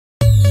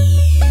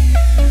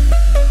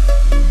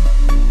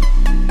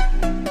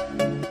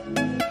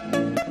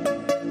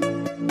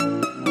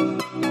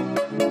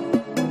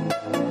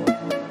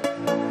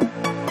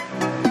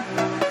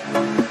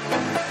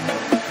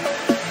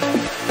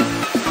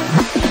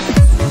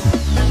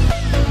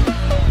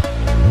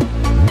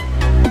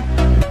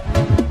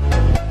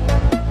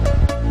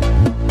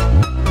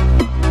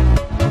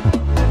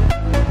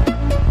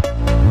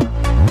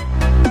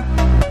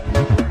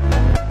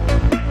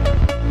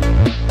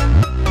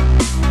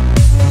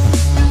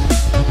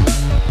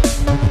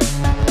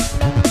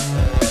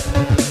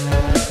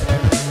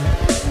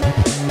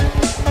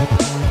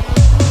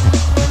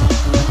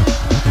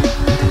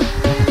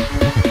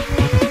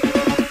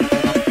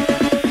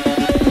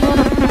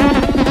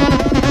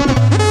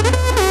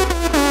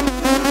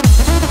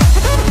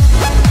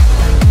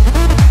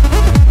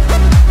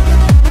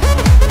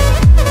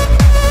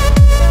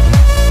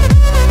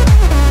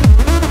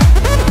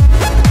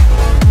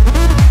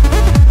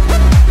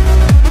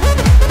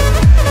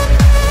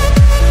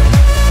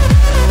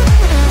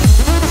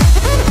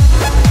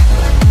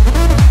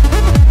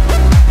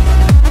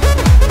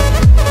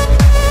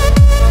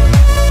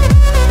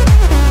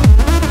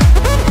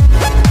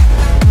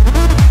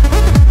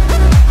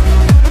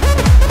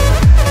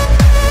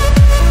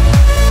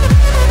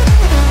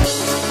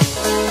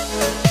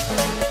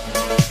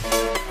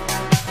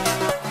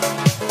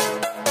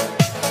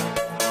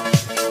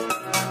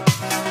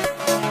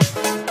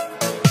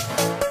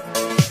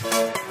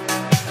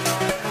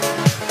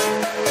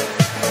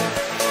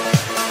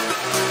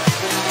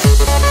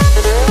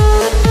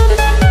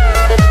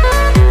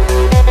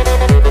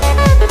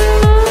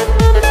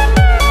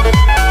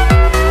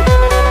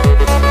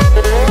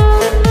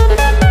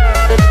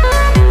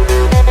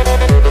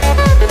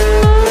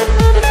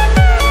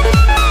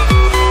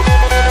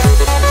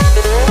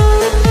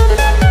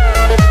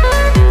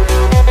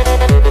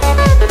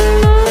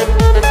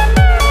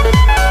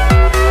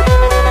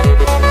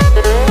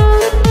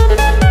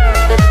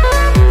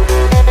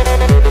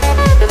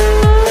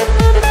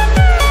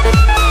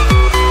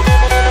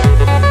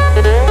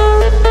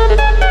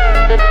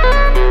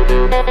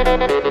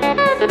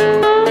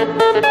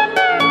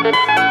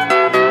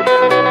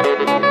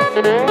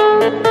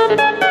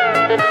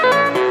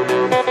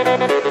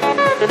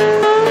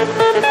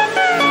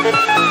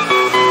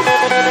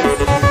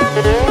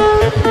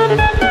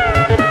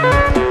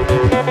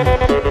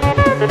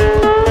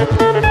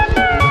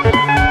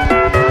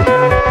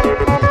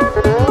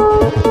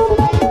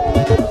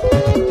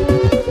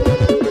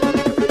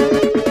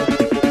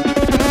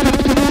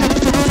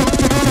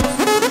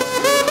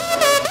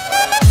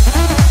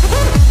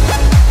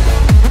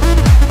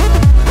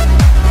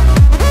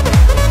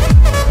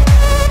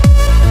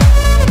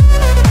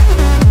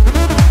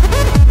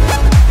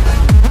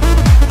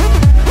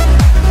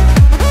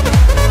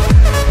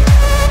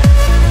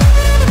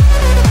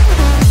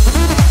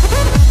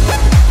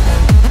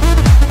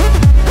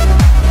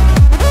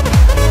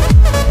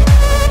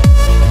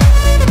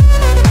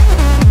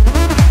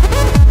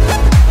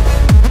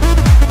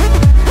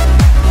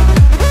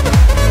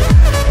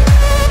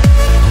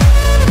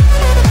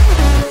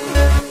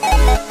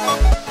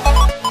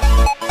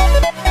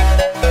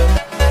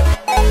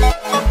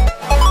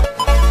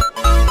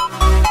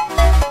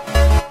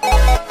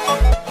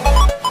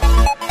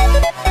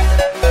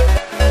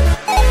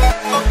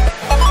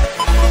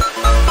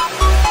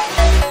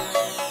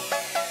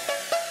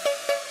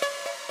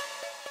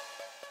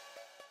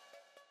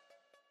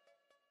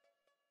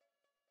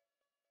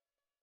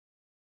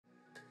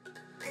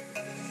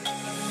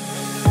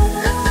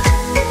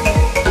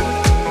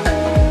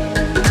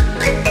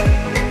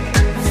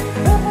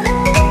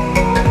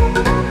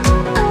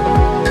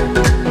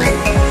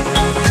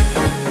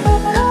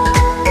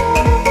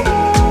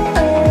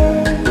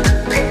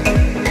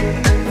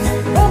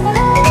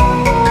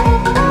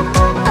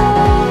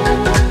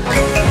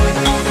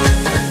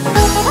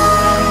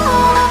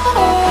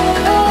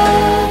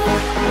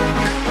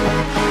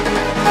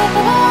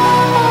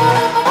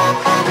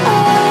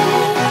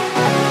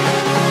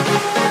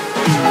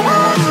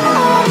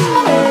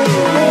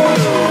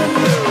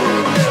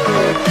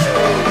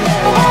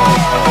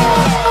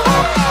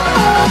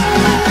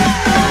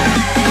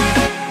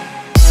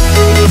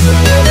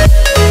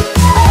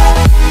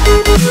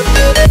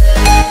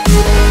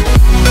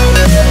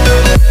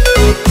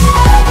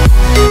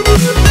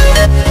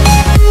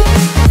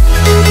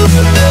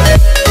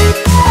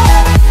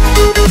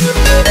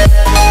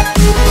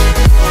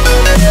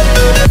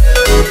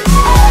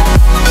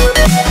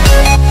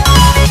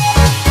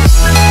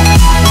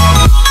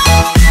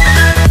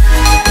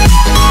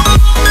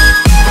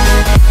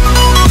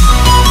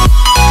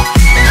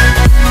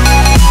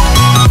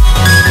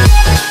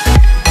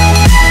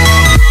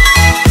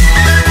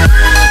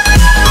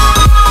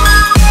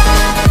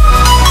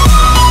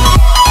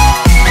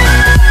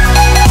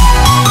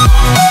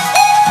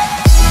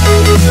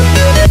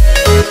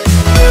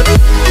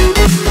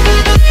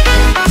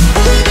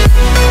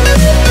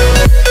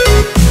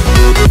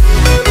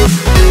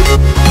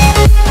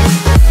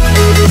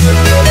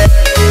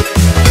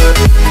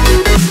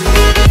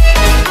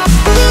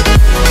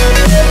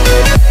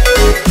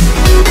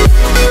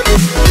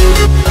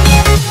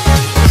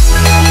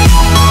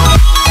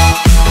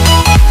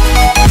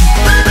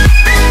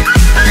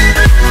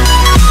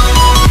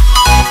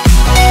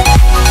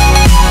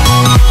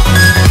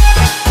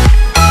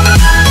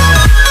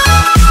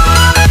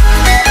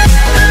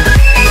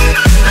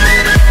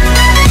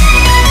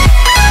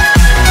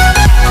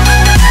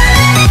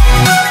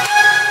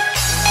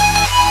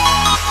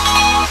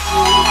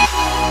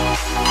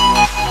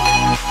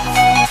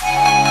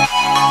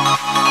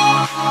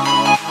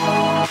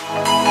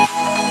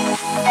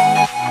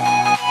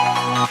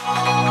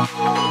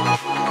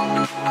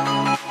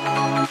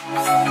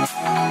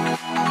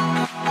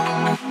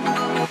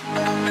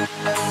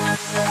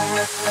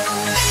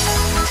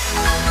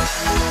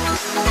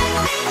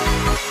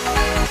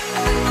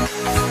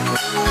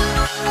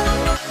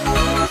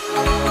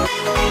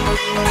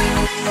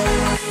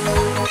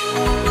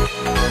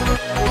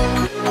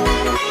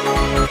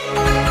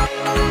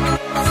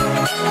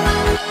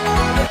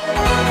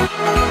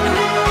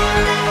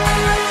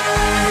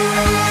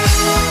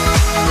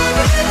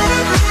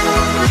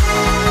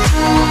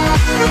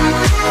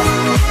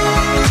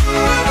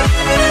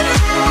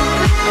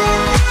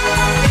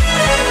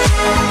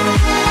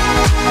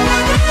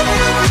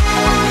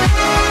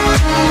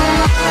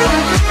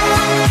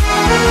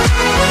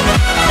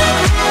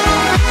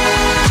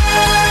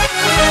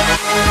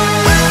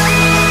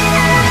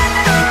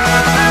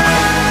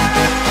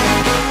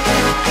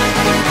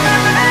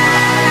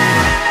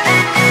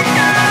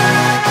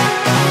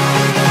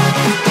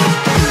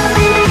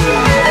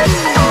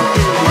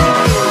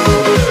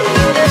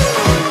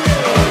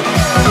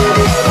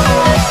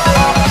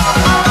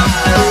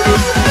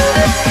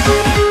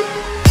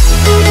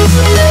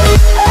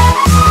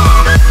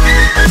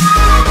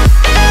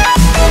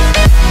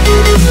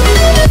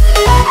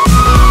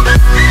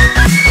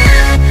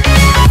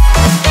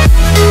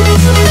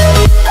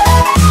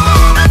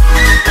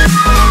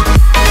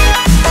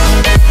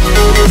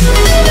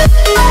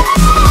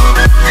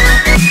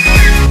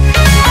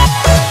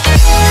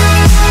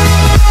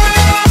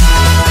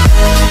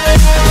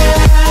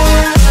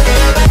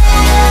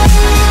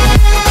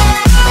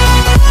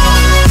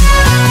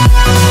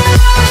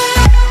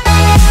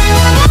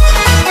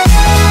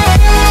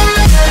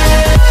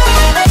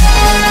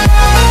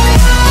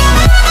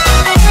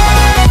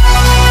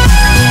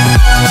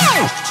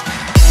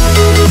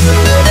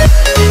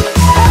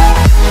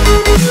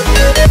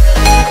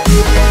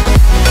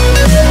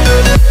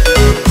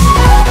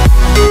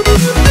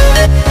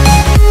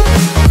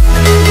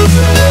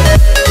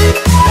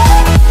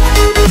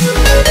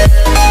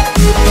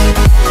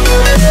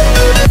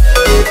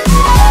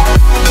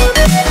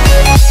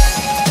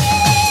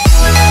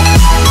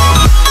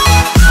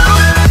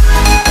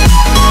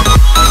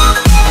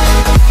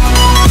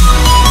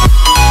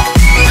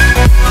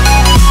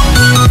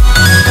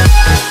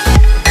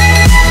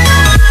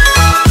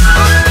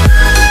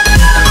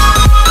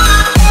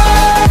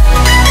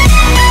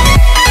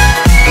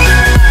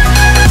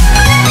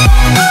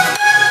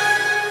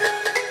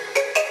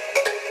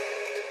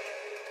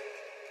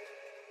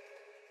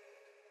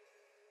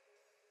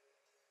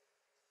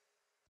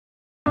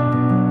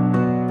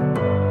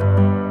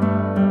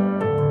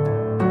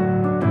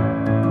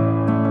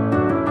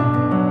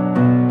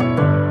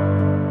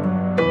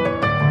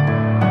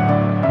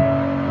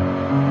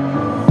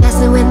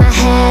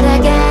head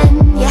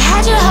again. You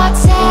had your heart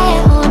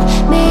set on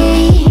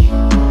me,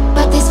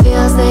 but these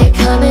feels, they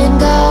come and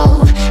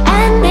go,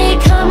 and they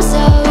come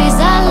so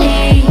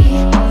easily.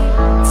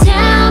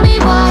 Tell me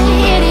what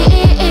it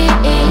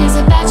is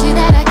about you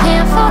that I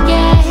can't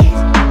forget,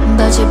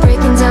 but you're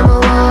breaking down my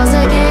walls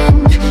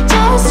again,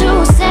 just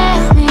to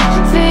set me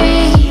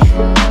free.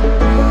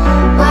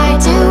 Why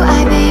do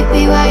I,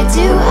 baby, why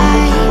do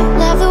I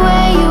love the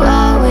way you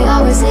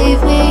always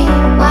leave me?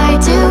 Why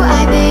do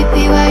I,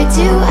 baby, why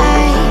do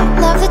I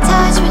love the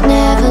touch but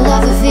never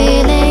love the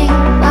feeling?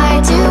 Why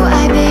do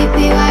I,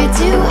 baby, why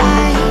do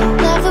I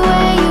love the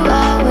way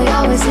you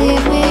always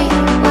leave me?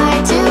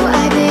 Why do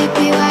I,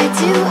 baby, why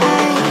do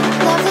I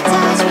love the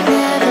touch but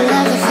never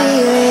love the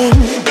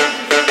feeling?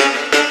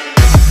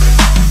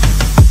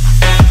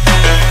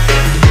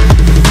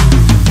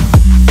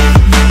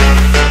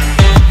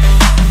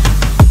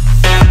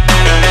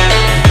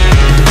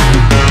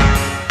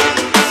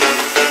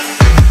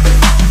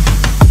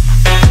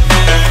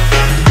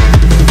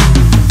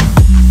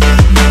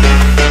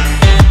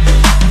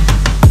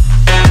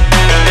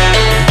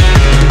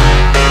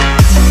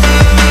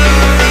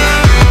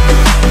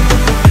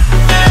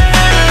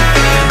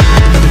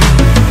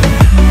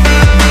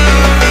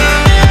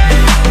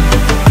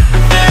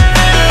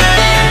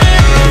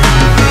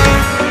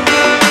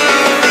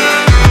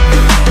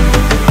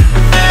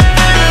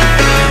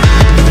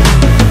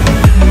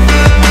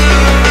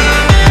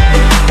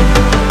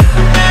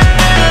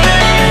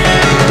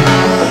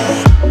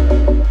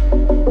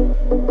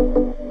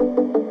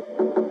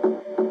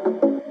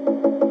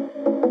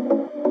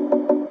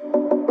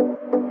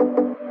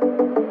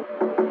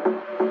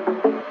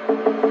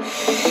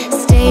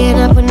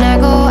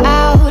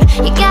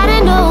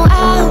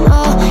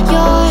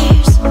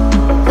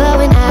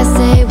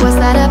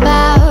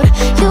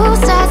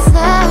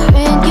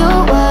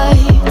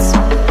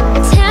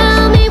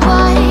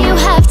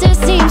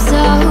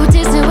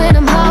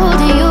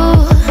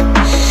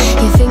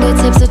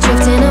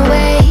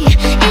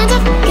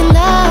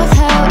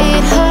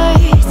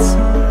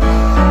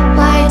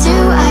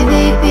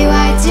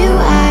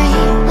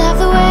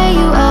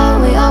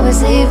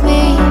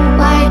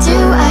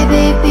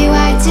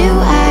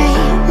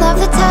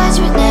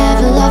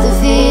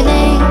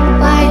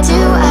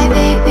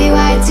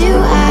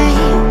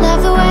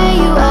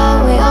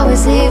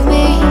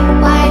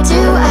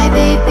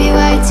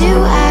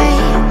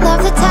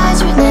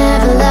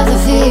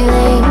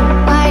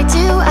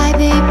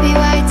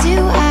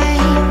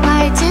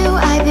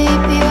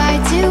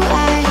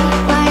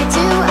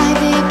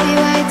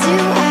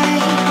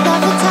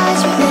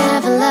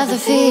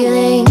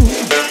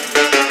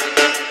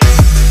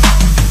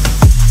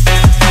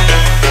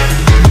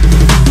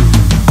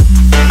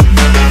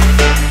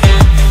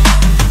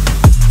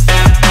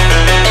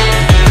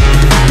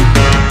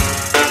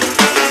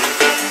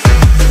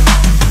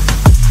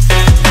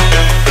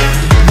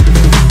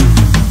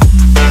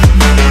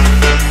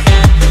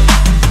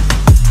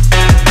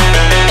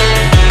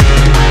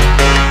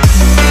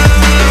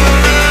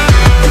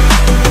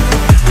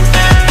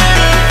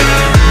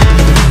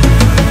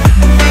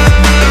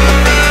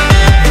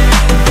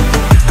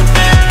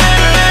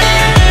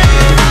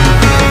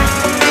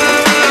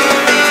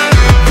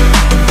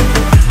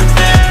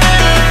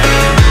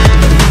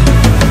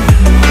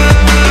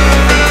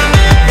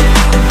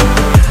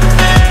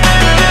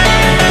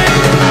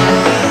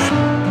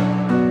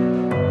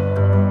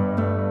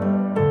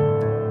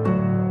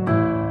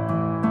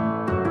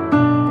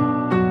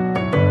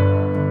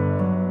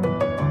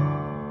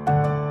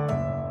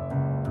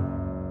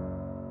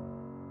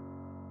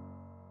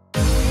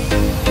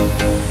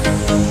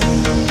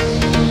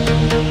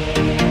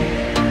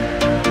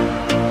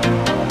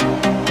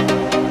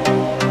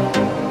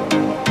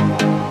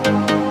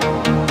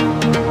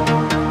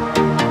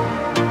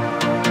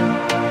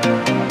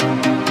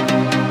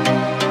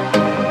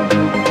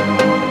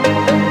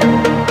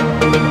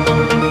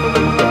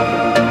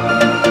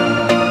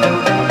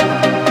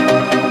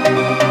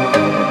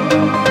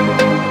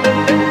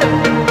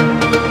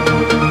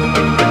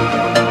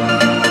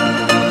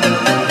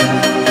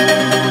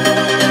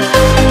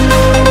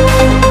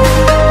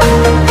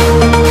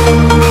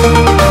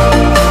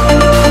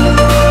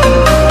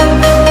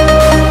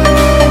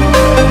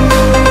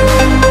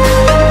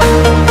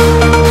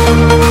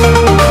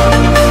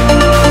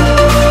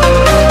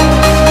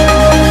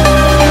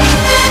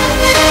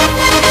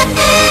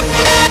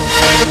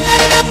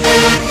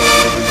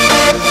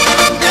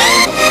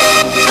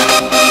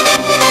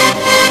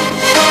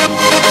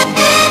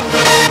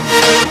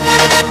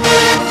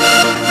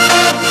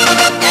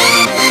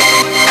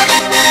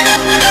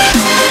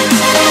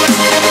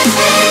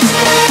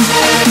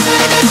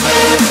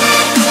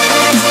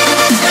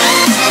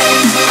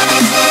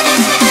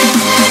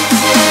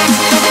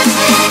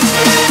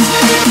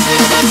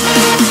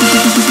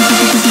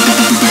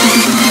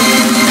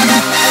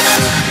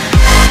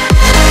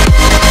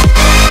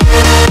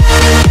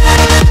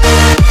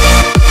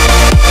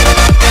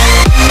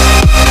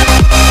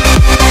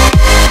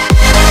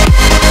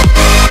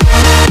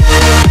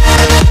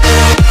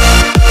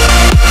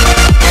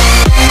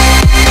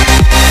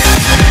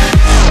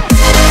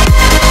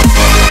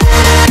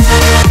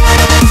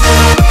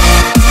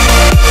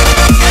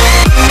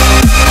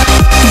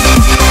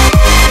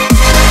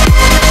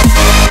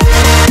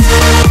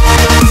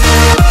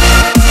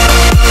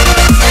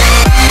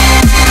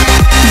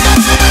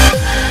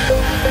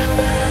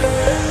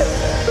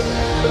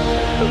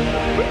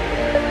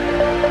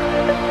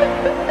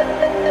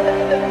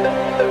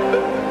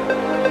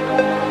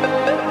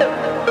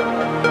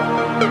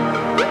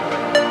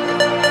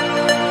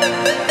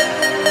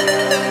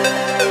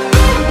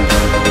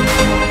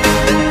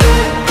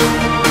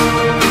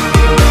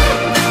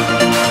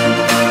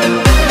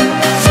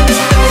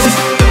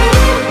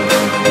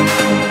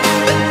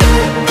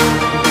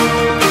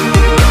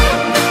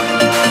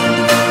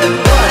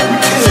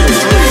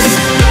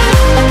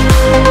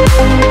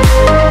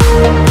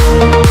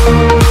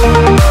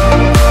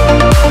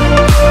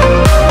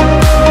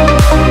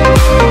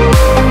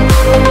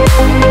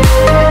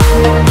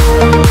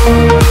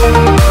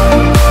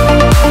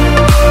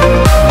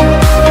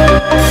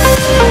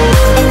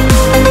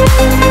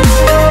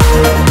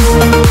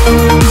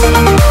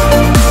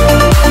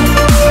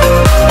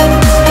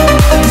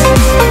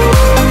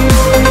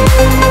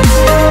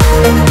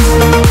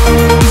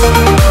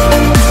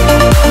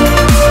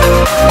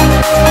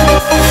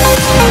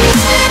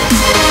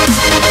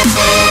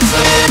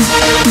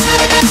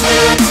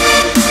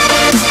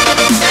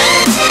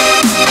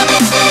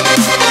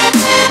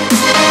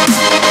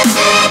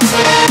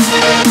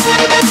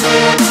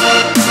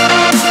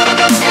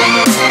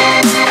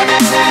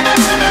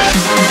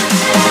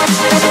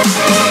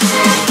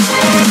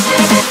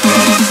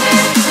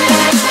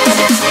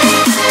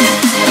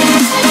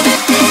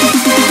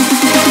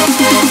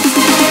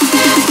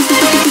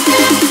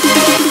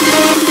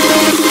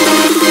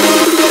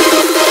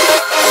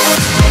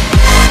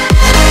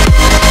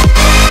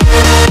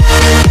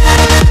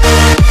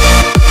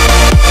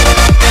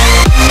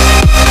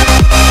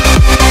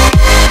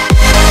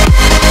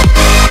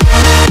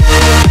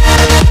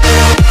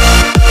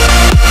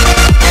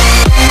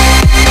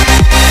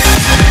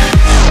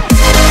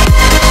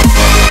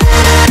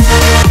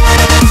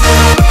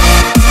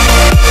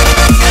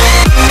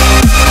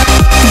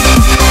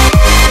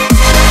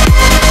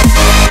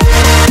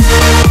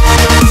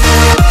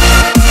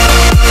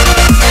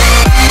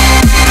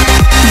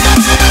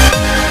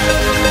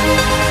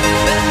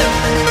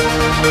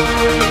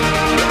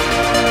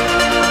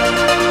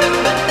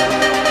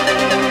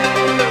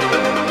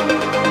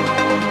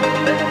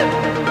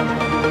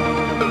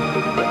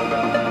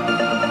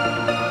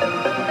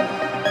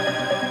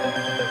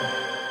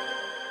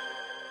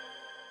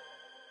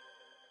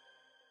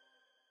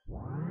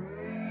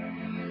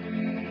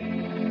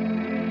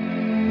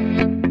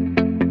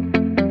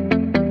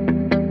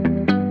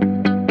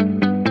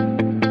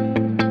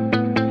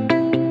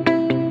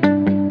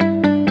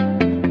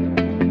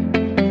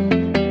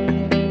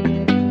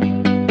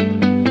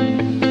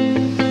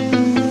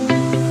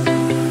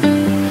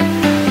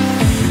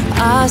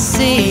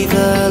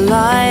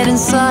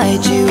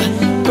 beside you,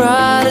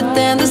 brighter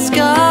than the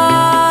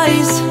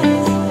skies.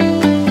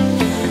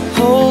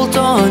 Hold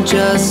on,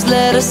 just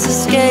let us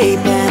escape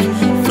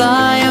and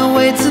fly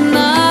away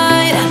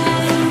tonight.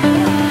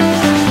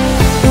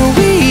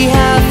 We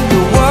have the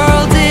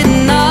world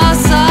in our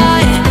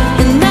sight,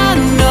 and I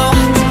know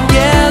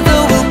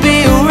together we'll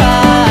be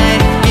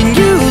alright. Can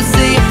you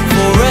see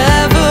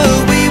forever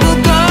we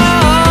will go?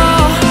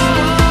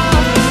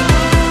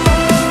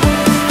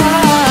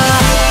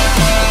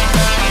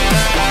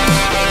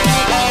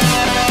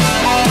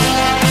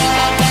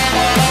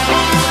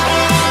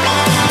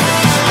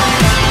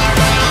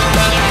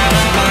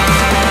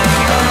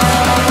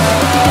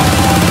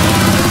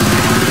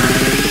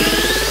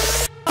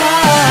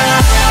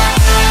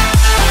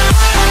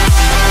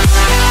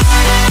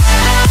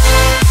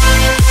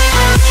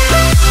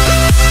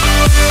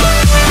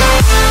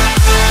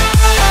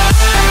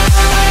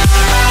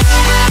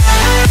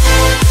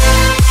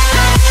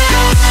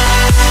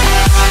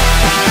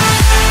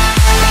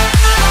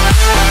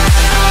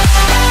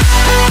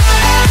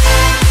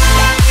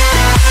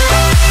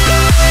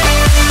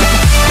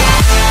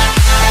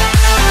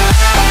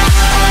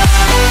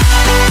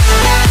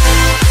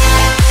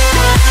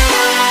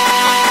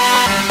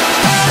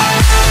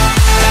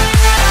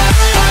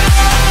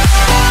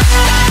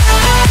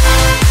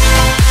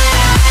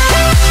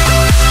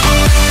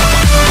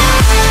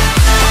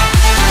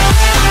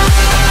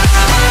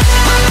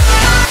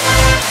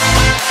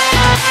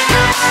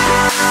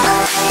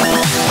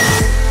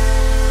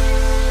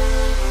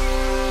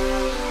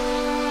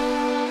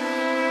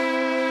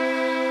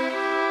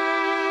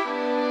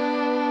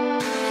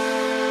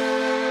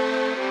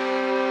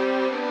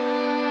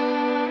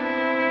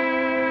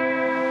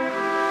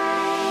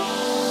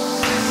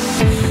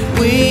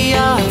 We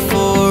are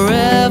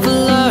forever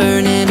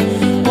learning,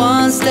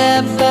 one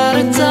step at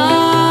a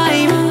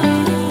time.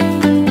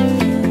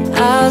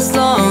 As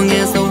long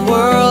as the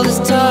world is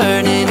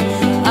turning,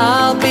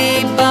 I'll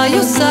be by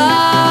your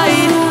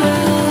side.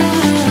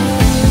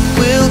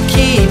 We'll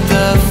keep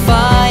the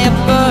fire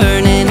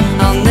burning,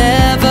 I'll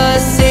never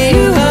see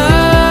you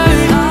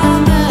hurt.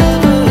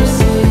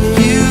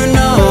 You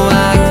know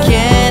I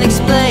can't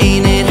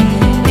explain it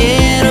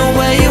in a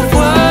way of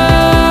words.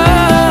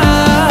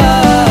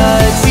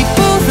 We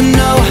both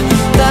know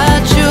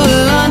that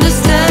you'll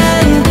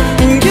understand,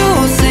 and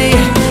you'll see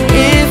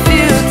if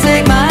you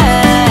take my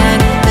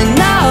hand. Then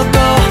I'll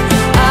go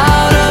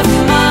out of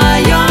my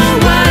own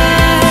way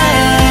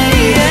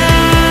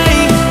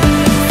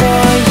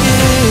for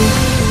you,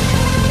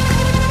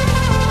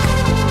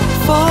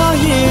 for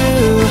you.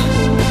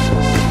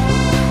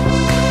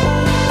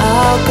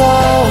 I'll go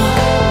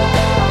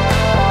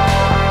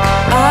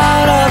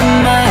out of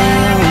my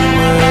own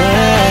way.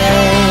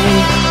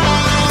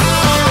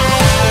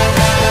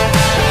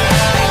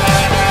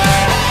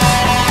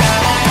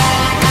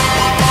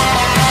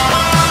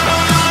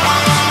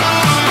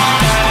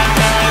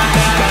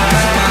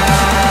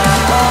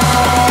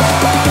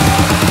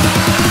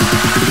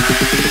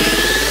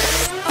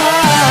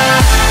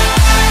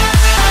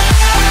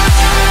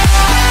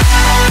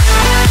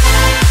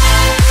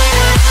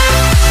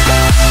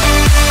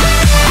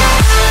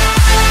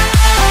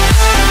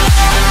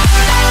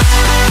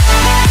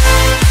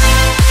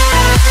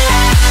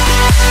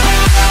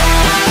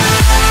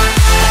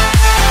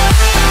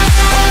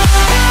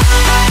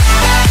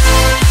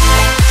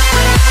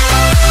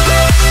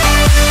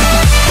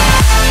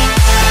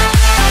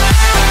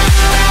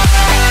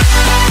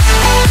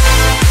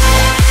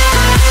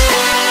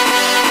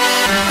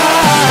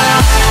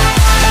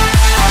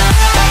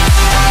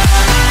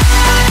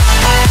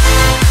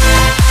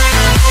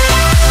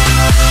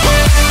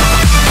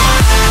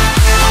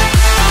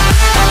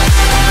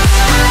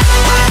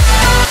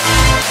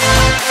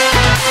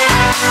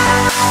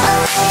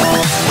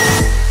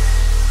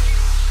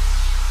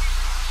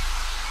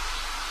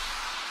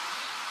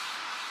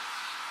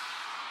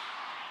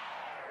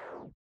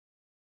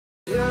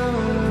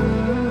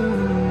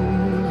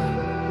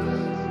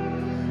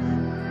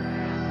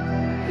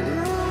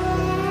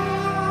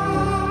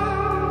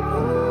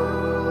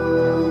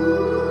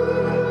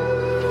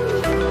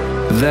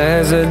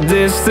 There's a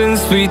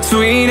distance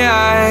between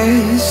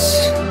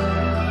us.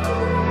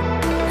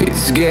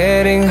 It's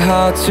getting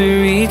hard to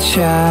reach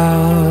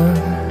out.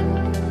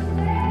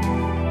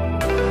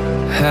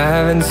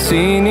 Haven't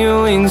seen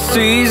you in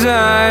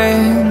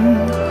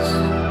seasons,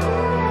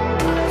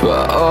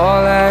 but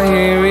all I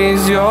hear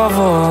is your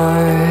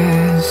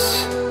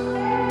voice.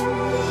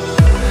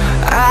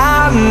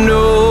 I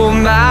know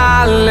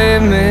my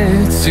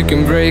limits, you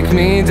can break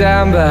me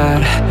down,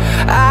 but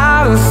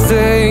I'll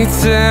stay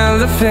till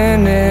the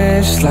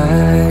finish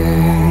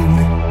line.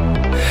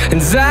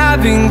 And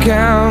I've been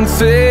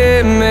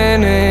counting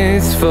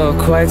minutes for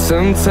quite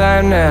some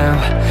time now,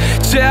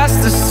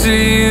 just to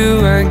see you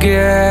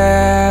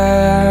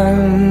again.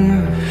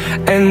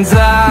 And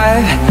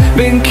I've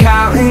been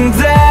counting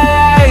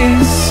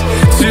days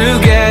to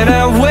get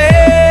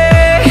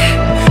away,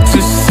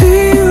 to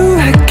see you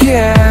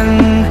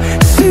again,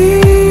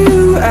 see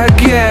you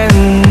again.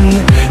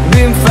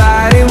 Been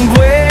finding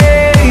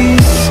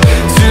ways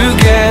to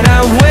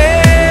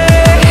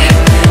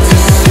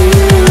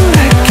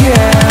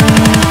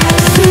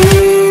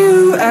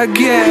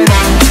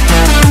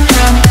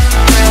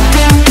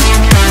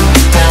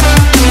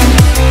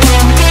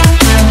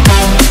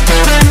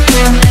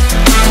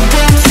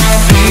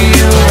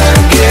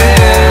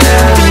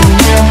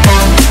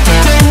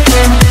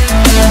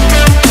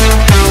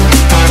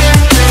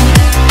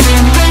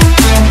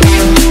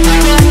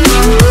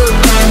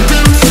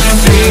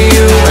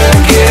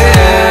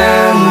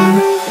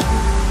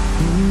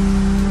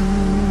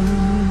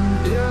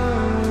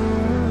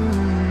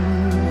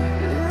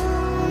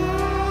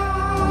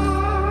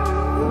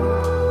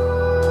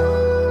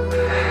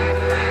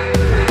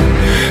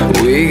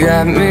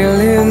got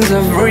millions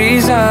of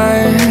reasons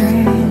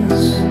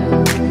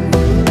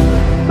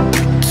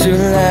to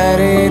let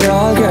it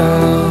all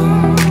go.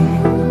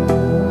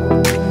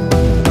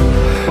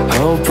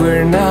 Hope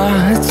we're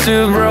not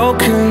too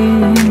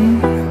broken.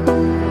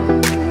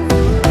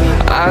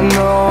 I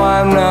know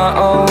I'm not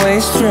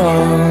always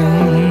strong,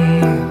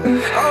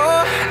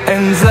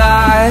 and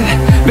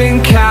I've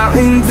been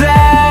counting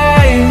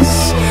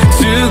days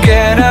to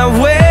get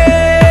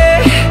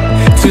away,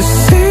 to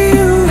see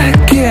you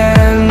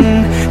again,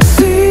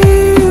 see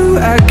you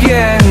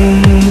again.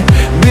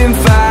 Been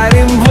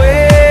fighting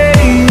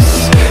ways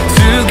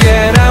to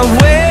get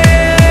away,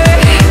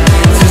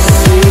 to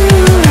see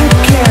you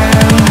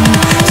again,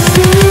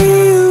 see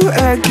you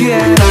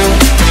again.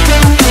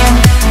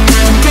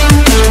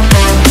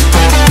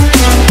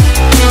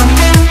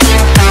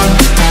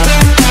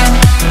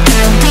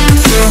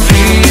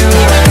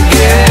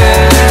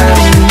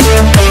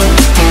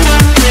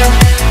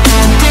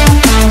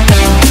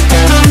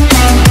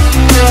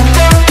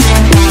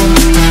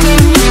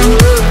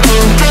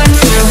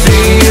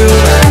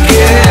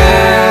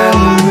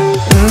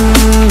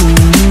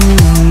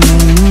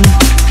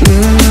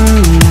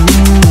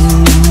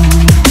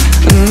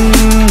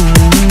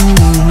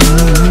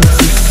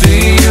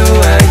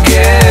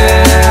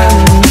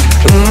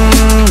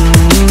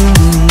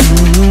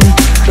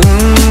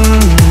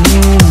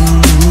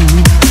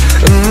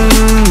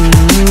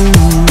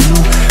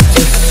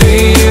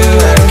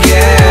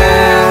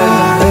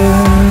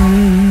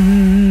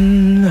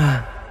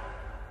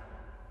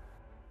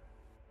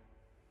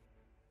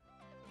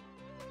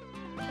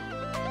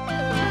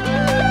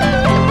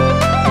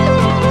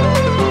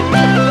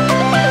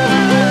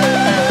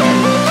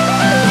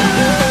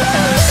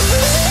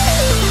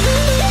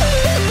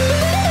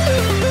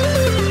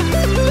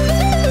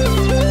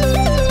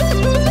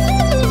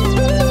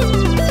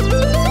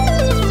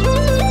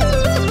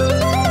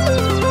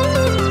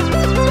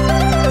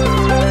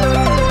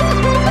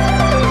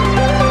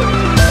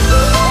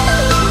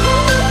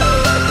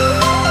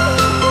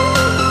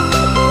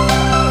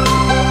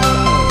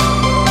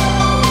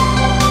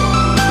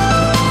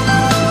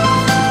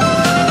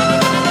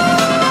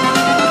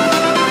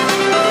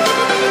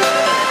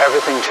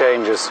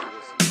 Changes.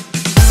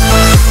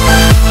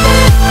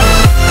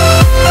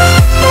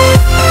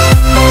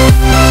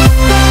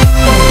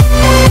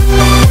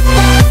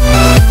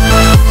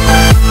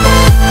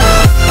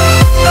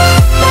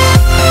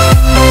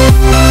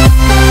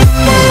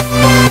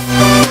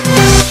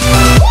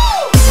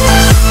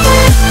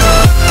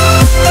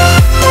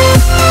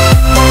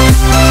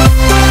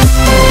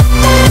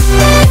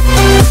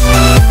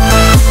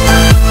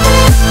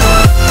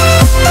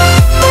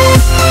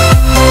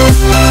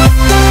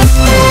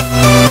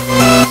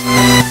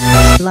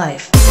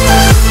 Life.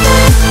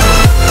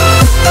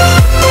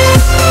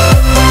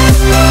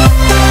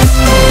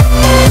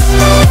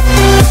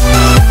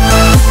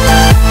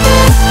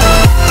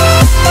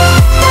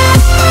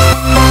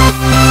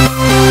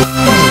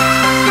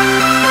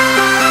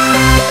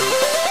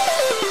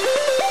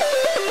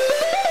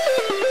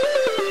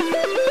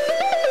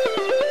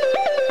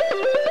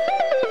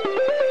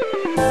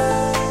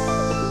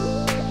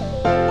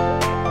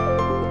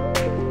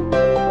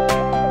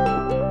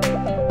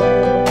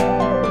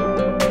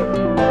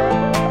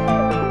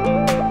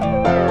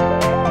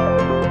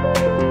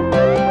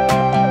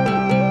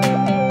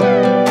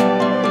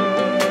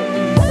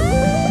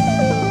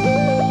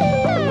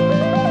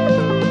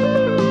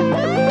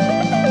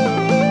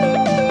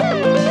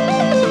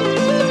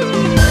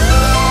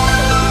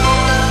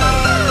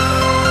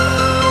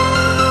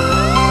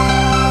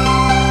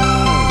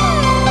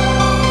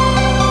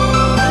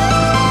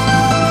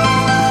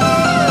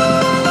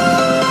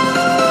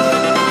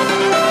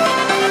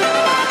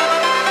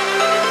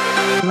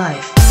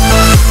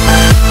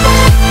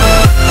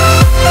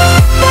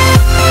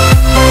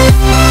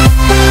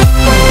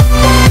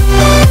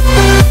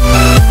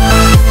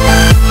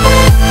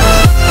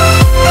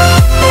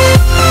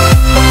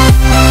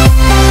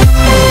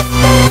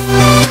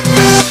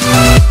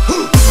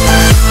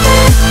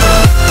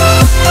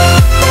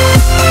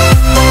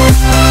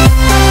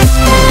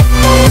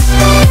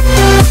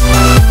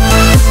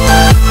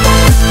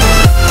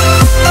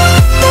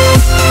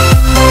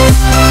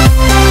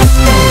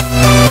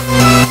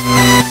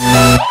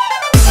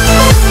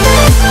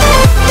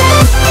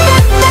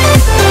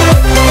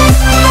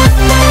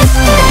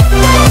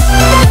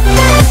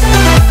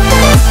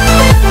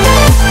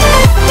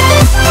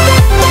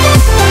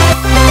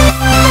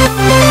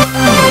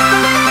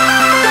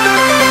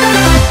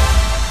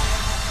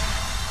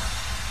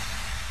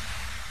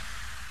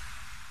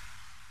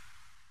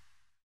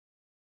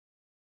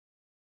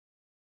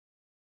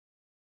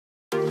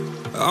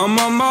 I'm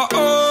on my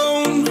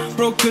own,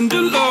 broken and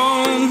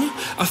alone.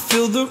 I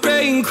feel the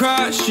rain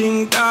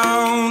crashing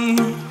down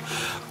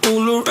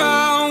all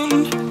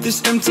around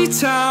this empty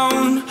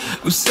town.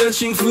 I'm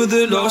searching for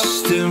the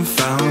lost and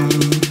found,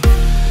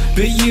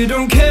 but you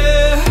don't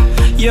care,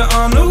 you're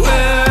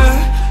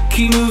unaware.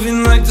 Keep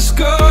moving like the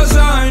scars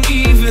aren't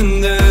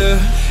even there.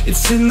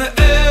 It's in the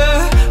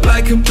air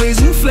like a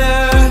blazing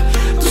flare.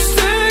 Don't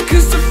stare 'cause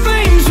 'cause the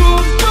flames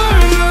will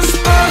burn us.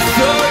 I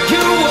thought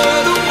you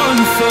were the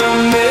one for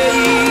me,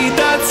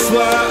 that's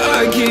why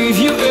I gave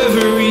you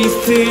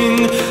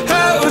everything.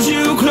 Held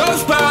you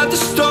close by the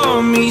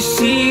stormy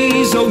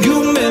seas, oh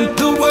you meant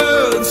the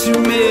world to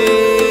me.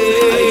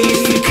 I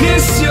used to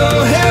kiss your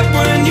head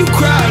when you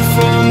cried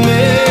for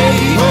me,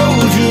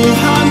 hold your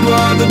hand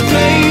while the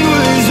pain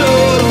was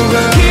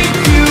over, keep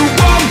you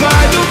warm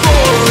by the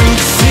roaring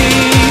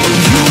sea, oh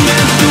you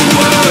meant the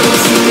world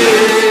to me.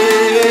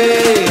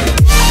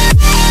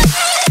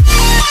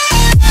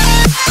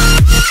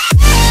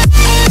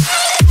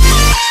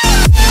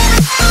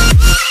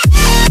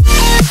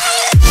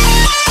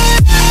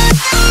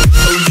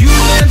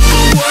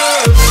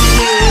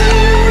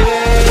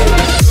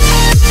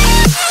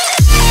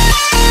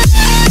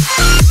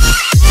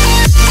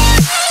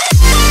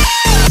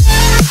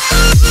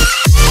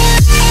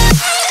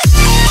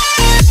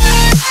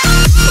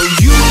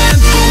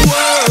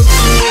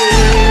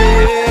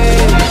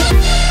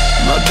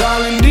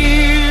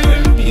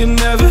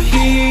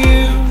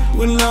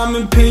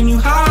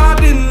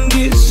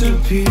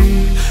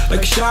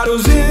 Like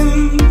shadows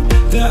in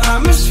the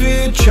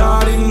atmosphere,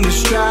 charting the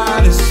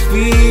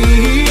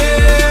stratosphere,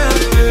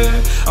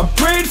 yeah. I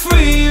prayed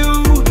for you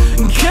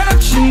and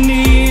kept you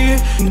near,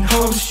 in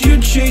hopes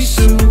you'd chase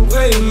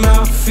away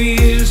my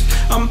fears.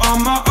 I'm on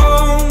my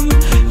own,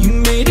 you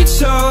made it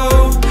so,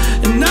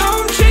 and now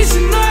I'm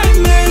chasing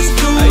nightmares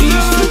too. I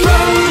used to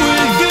run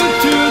with you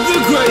through the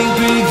great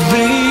big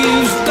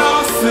leaves,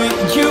 laugh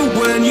at you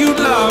when you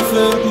laugh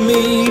at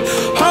me,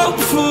 hope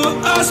for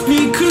us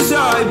because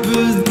I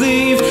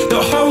believe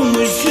the home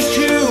was just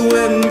you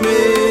and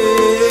me.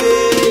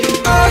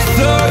 I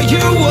thought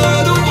you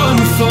were the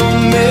one for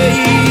me,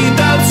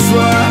 that's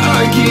why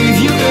I gave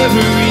you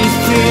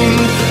everything.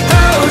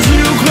 Held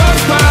you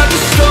close by the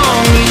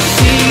stormy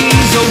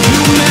seas, oh you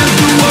meant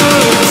the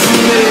world to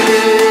me.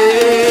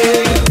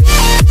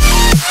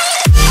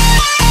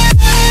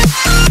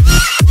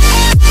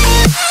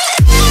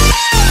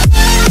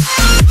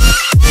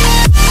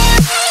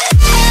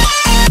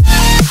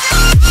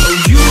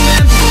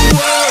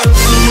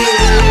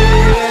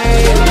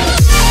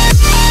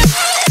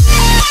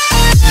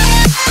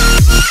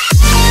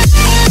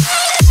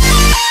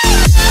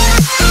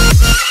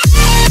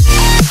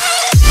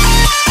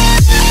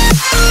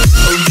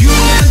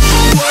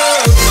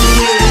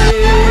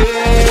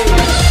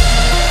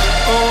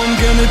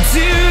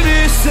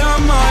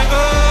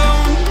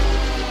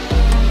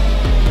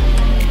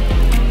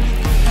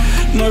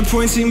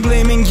 Point in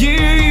blaming you,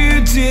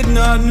 you did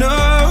not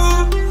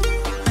know.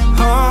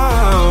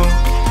 Oh,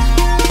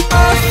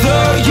 I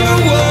thought you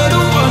were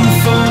the one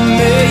for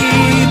me,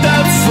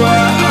 that's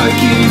why I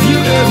gave you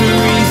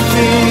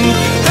everything.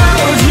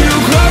 Held you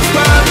close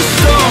by the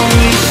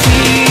stormy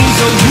seas,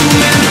 oh you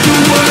meant the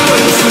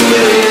world to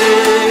me.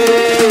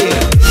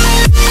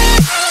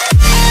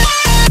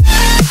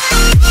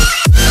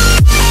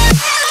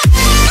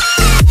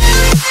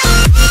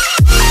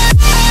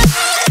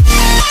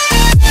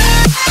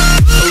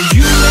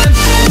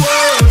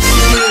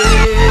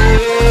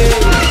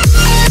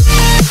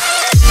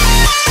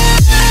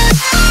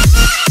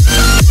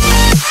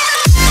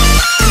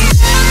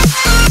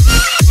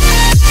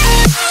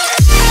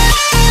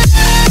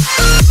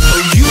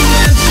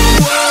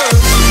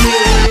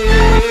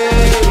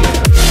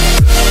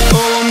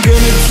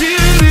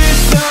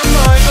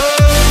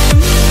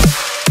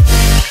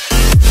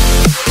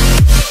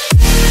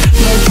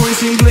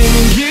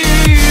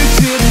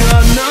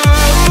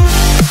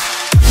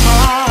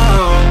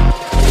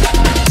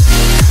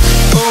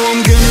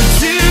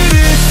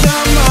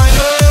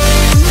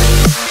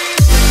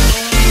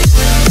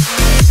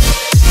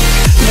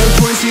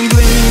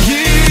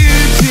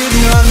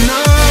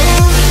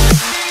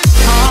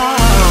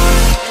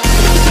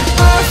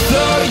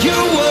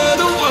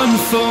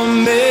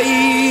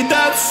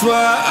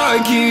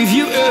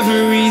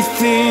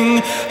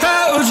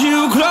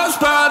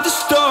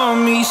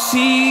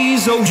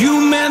 Oh, you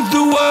meant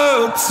the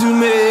world to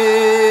me.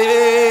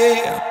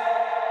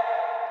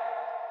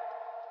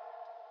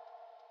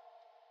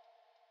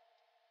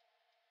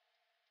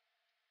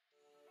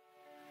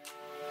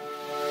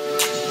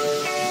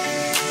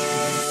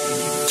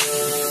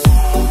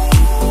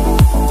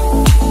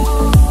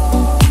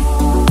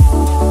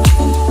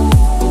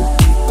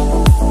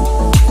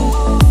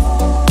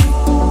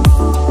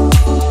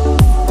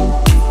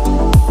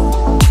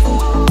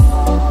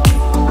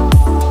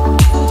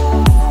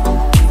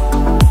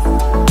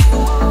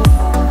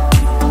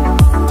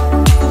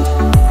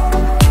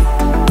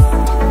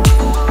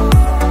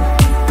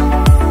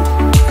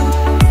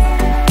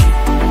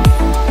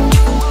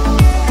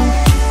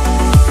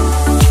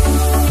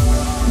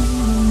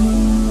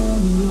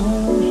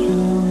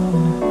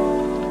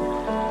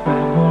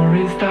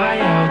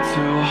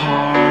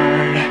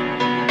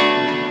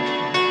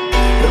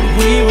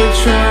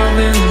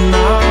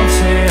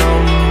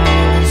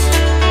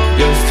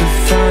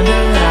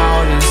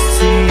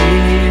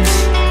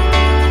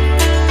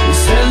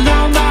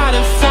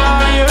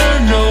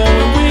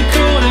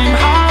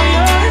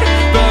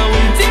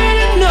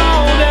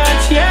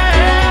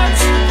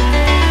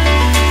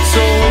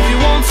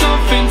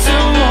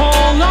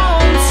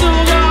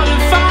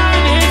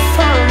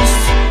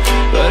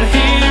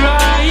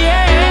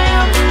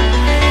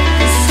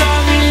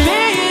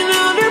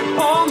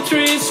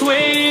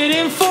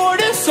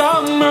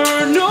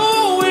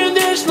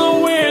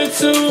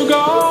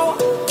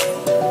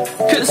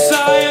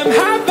 I am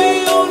happy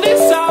on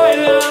this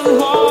island.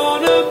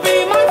 Wanna be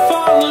my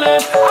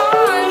farmland.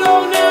 I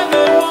don't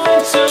ever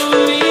want to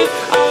leave.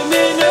 I'm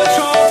in a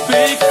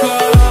tropic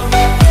club.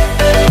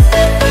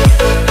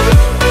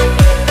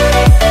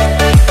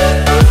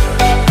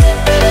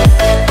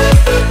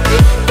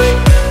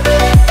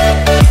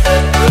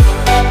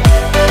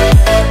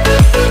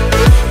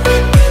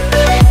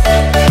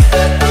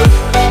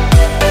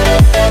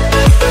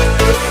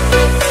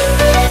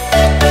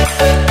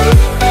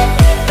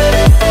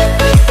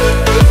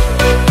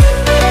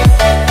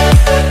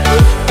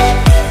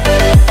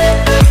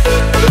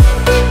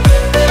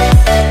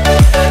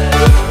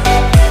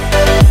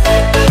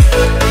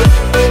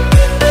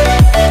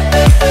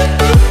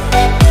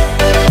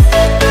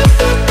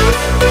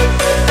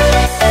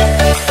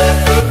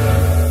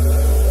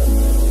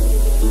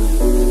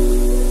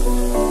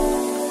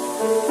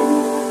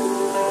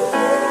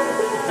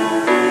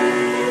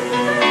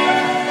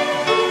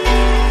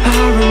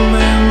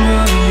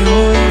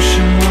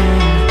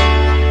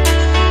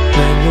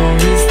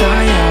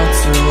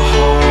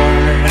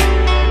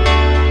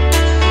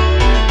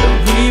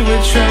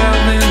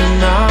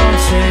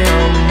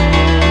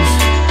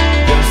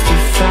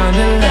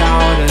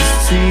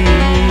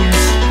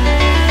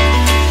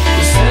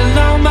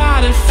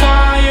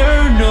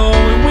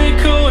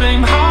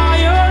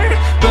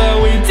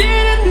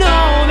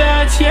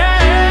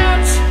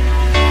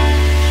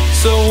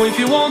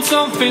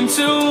 Something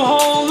to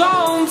hold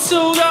on to,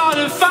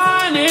 gotta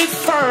find it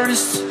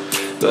first.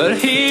 But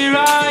here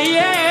I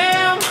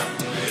am,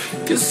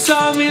 'cause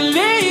I've been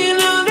laying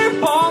under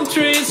palm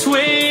trees,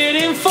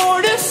 waiting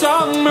for the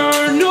summer,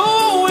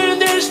 knowing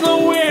there's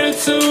nowhere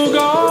to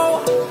go.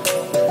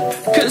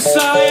 'Cause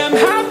I am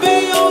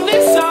happy on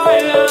this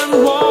island.